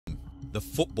the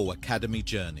Football Academy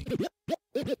journey.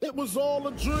 It was all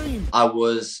a dream. I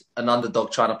was an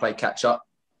underdog trying to play catch up.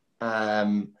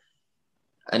 And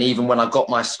even when I got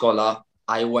my scholar,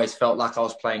 I always felt like I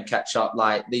was playing catch up.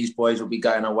 Like these boys would be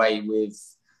going away with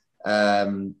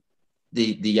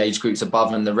the age groups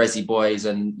above them, the Resi boys.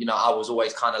 And, you know, I was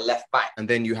always kind of left back. And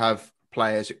then you have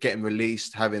players getting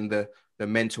released, having the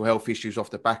mental health issues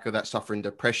off the back of that, suffering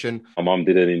depression. My mum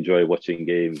didn't enjoy watching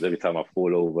games. Every time I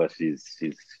fall over, she's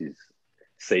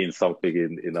saying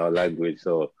something in our language.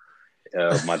 So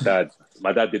my dad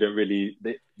didn't really.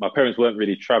 My parents weren't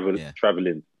really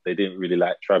traveling. They didn't really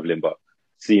like traveling, but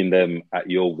seeing them at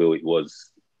Yeovil,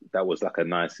 that was like a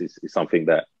nice. It's something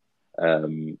that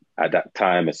at that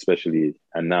time, especially,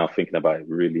 and now thinking about it,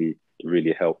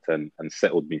 really helped and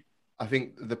settled me. I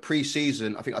think the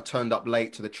pre-season, I turned up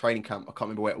late to the training camp. I can't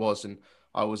remember where it was, and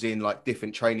I was in like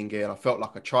different training gear, and I felt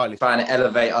like a trialist. Trying to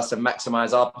elevate us and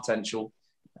maximise our potential.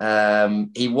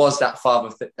 He was that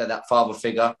father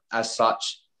figure as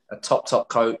such, a top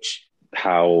coach.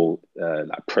 How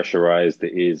like pressurised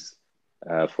it is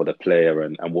for the player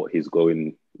and what he's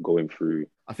going through.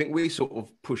 I think we sort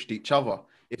of pushed each other.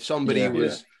 If somebody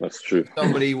that's true. If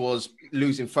somebody was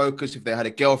losing focus, if they had a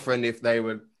girlfriend, if they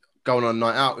were going on a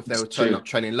night out, if they were turning up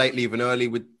training late, leaving early,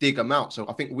 we'd dig them out. So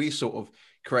I think we sort of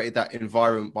created that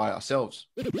environment by ourselves.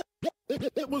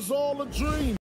 It was all a dream.